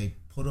this. They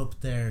put up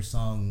their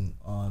song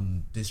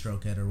on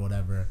DistroKid or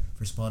whatever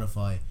for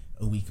Spotify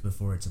a week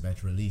before it's about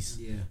to release.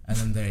 Yeah.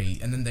 And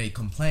then they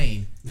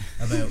complain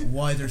about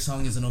why their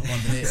song isn't up on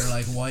the list, or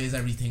like, why is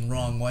everything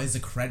wrong? Why is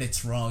the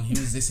credits wrong? Who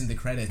is this in the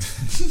credits?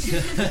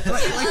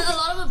 A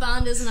lot of a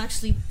band isn't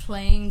actually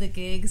playing the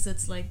gigs.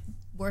 It's like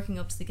working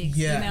up to the gigs,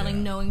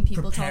 emailing, knowing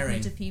people, Preparing.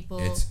 talking to people.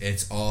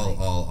 it's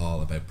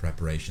all about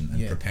preparation and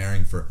Yeah.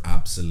 preparing for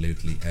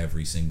absolutely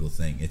every single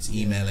thing. It's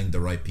emailing the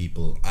right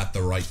people at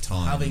the right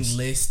time, Having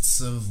lists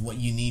of what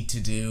you need to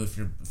do if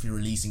you're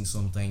releasing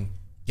something.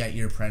 Get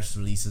your press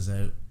releases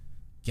out.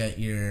 Get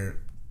your,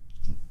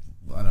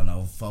 I don't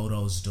know,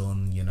 photos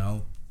done. You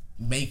know,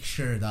 make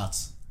sure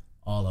that's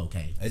all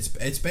okay. It's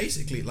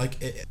basically like,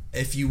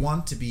 if you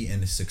want to be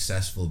in a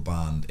successful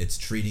band, it's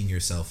treating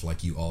yourself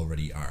like you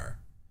already are.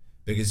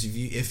 Because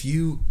if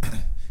you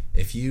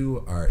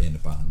are in a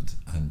band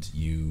and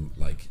you,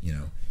 like, you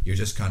know, you're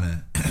just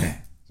kind of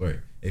sorry,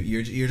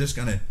 you're just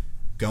kind of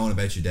going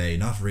about your day,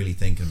 not really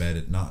thinking about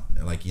it, not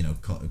like, you know,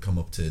 come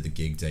up to the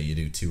gig day, you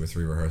do 2 or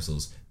 3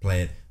 rehearsals,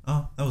 play it,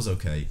 oh, that was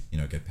okay, you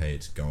know, get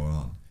paid, go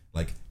on.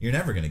 Like, you're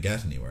never going to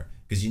get anywhere,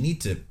 because you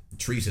need to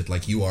treat it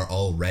like you are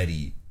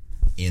already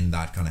in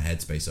that kind of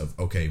headspace of,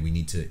 okay, we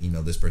need to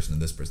email this person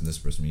and this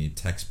person, we need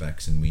tech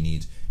specs, and we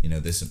need, you know,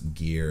 this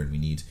gear, and we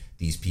need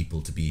these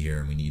people to be here,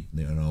 and we need,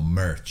 you know,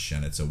 merch,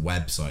 and it's a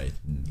website,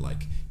 and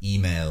like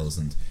emails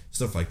and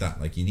stuff like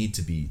that. Like you need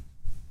to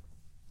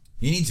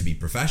be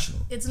professional.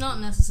 It's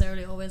not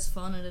necessarily always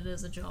fun, and it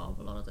is a job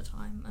a lot of the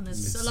time. And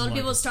it's a lot of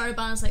people start a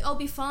band, it's like, oh,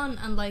 be fun,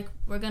 and like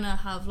we're gonna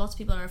have lots of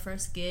people at our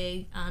first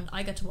gig, and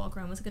I get to walk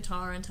around with a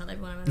guitar and tell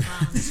everyone I'm in a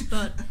band.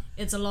 But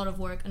it's a lot of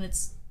work, and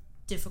it's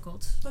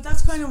difficult. But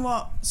that's kind of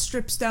what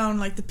strips down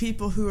like the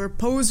people who are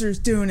posers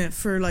doing it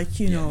for like,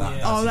 you know,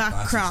 all that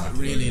crap.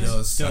 Exactly really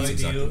does. The That's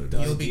ideal- exactly.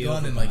 the You'll be ideal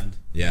gone of in a like band.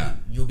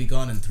 You'll be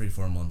gone in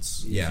 3-4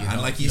 months. Yeah, if and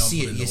don't- like if you don't see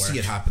put it, in you the see it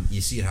work. happen.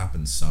 You see it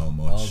happen so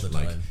much. All the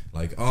time.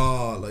 Like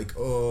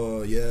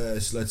oh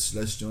yes,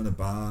 let's join a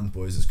band,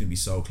 boys. It's gonna be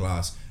so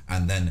class.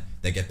 And then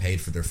they get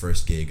paid for their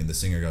first gig, and the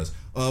singer goes,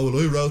 "Oh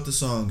well, I wrote the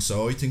song,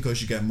 so I think I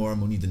should get more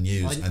money than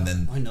you." And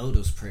then I know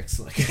those pricks.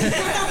 Like,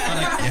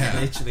 yeah,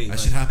 literally, that like,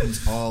 shit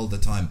happens all the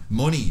time.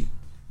 Money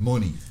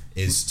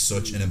is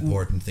such an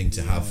important thing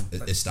to have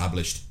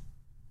established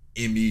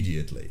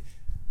immediately.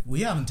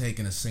 We haven't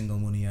taken a single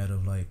money out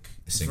of like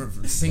A single-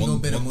 for a single one-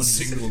 bit of one money.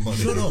 single money.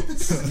 Shut up.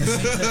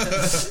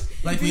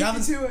 Like we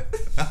haven't to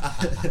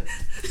it.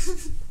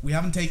 we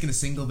haven't taken a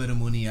single bit of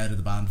money out of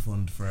the band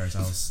fund for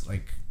ourselves.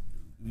 Like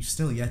we've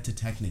still yet to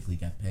technically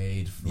get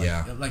paid.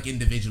 Like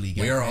individually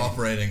get We are paid.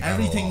 operating at a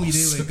Everything we do,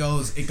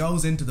 loss. it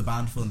goes into the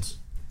band fund.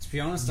 to be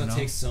honest, You that know?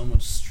 takes so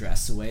much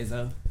stress away,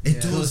 though. It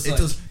Yeah. does. It Like-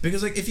 does,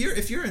 because like if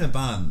you're in a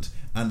band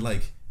and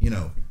like, you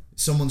know,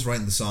 someone's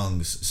writing the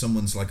songs,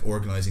 someone's like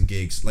organizing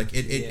gigs, like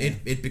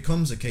it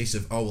becomes a case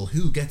of, oh well,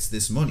 who gets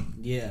this money?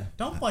 Yeah.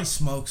 Don't buy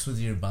smokes with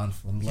your band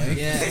fund. Like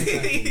Yeah.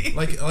 Exactly.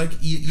 Like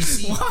you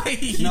see.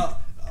 why? No,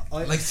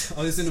 I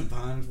was in a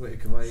band with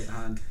a guy,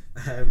 and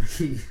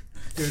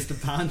there was the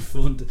band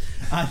fund,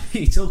 and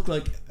he took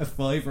like a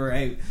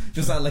 $5 out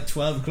just at like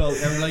 12 o'clock,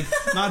 and we're like,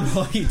 man,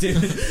 what are you doing?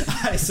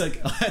 And it's like,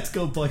 I had to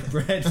go buy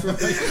bread for my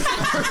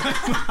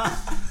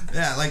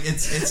Yeah, like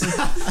it's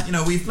like, you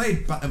know, we've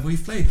played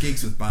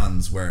gigs with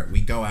bands where we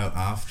go out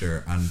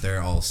after and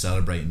they're all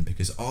celebrating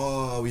because,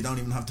 oh, we don't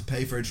even have to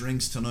pay for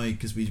drinks tonight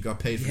because we got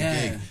paid for the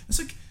Yeah. gig. It's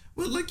like,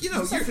 well, like, you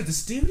know, Except for the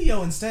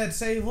studio instead.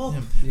 Save up.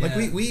 like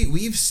Yeah.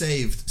 we've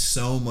saved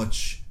so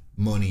much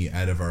money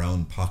out of our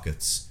own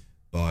pockets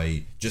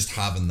by just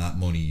having that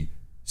money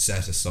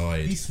set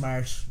aside. Be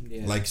smart.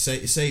 Yeah. Like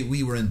say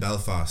we were in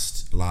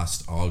Belfast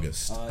last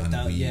August, and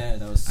that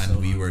was and so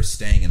we hard. were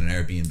staying in an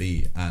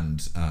Airbnb,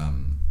 and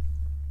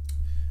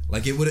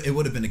like it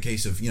would have been a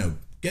case of, you know,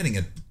 getting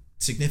a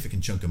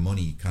significant chunk of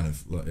money kind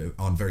of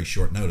on very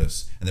short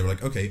notice, and they were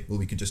like, okay, well,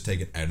 we could just take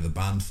it out of the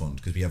band fund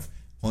because we have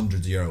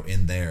hundreds of euro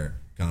in there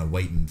kind of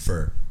waiting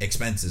for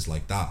expenses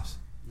like that.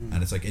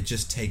 And it's like, it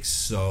just takes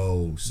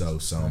so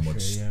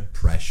much yeah.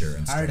 pressure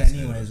and Hard stress out of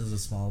anyways it. as a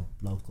small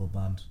local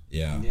band.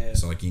 Yeah. Yeah.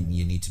 So like you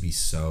need to be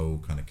so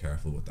kind of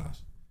careful with that.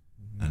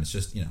 And it's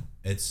just, you know,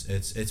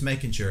 it's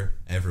making sure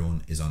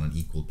everyone is on an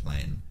equal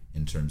plane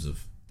in terms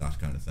of that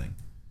kind of thing.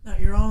 That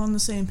you're all on the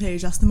same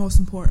page. That's the most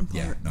important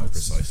part. Yeah, no,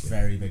 precisely.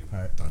 Very big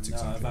part. That's No,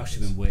 exactly I've what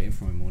actually it been waiting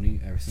for my money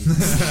ever since.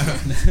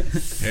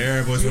 is.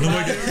 Here, boys, when am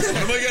I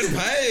getting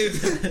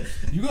paid?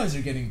 You guys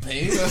are getting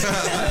paid.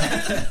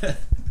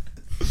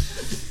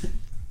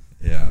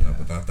 Yeah, no,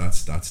 but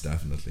that's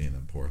definitely an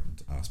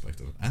important aspect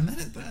of it. And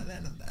then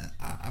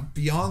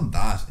beyond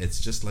that, it's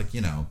just like, you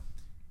know,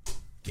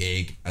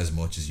 gig as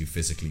much as you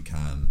physically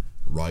can,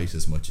 write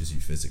as much as you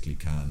physically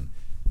can,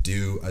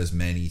 do as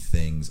many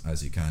things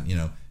as you can. You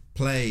know,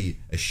 play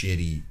a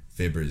shitty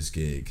Fibbers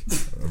gig,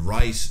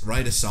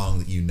 write a song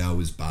that you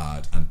know is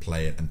bad and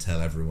play it and tell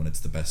everyone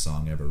it's the best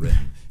song ever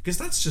written, because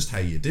that's just how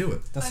you do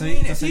it. That's I how mean,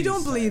 that's if how you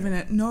don't start. believe in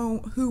it, no,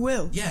 who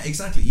will? Yeah,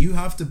 exactly. You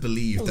have to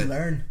believe that.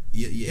 learn.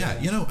 Yeah,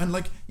 you know, and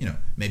like, you know,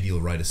 maybe you'll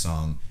write a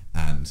song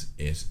and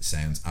it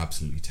sounds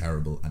absolutely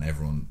terrible and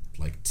everyone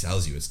like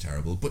tells you it's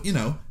terrible, but you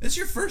know, it's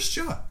your first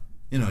shot,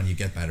 you know, and you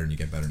get better and you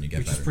get better and you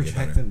get You're better just and you get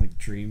better. projecting like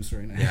dreams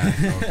right now.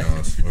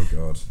 Yeah. Oh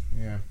god.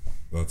 Yeah.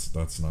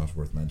 That's not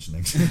worth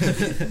mentioning.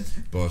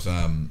 But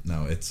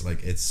no, it's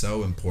like, it's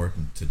so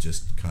important to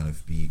just kind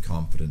of be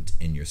confident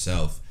in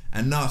yourself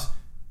and not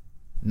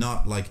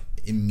like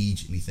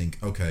immediately think,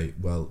 okay,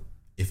 well,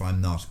 if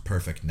I'm not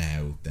perfect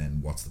now, then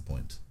what's the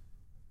point?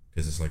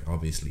 Because it's like,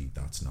 obviously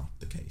that's not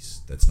the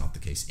case. That's not the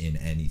case in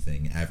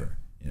anything ever.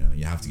 You know,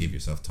 you have to give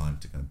yourself time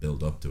to kind of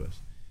build up to it.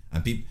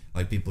 And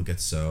people get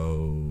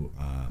so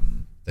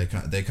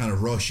they kind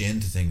of rush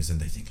into things and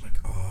they think like,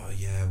 oh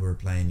yeah, we're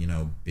playing, you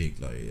know, big,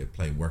 like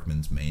play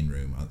Workman's Main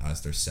Room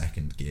as their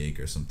second gig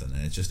or something,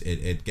 and it's just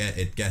it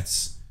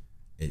gets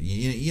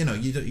you know,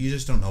 you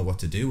just don't know what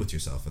to do with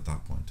yourself at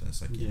that point, and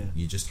it's like,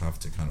 you just have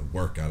to kind of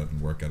work at it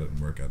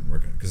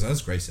because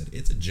as Grace said,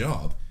 it's a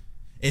job.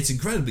 It's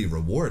incredibly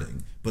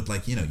rewarding, but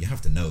like, you know, you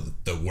have to know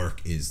that the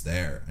work is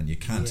there and you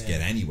can't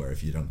get anywhere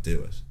if you don't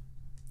do it.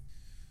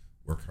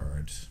 Work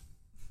hard.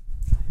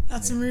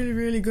 That's some really,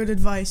 really good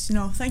advice. You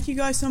know, thank you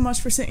guys so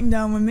much for sitting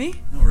down with me.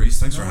 No worries,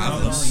 thanks for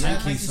having us.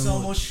 Thank you so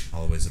much.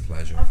 Always a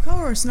pleasure. Of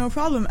course, no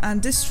problem.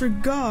 And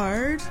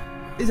disregard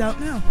is out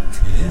now.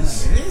 It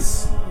is. It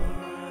is.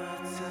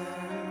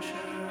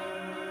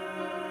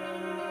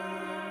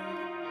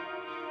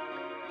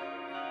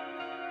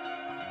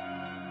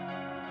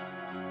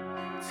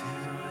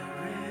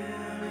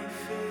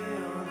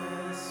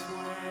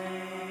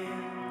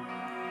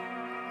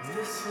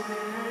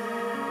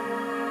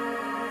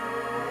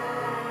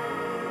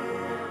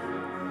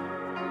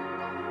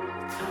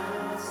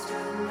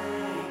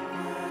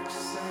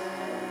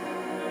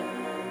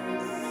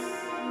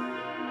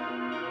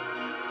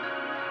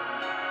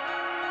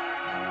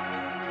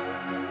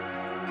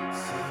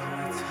 So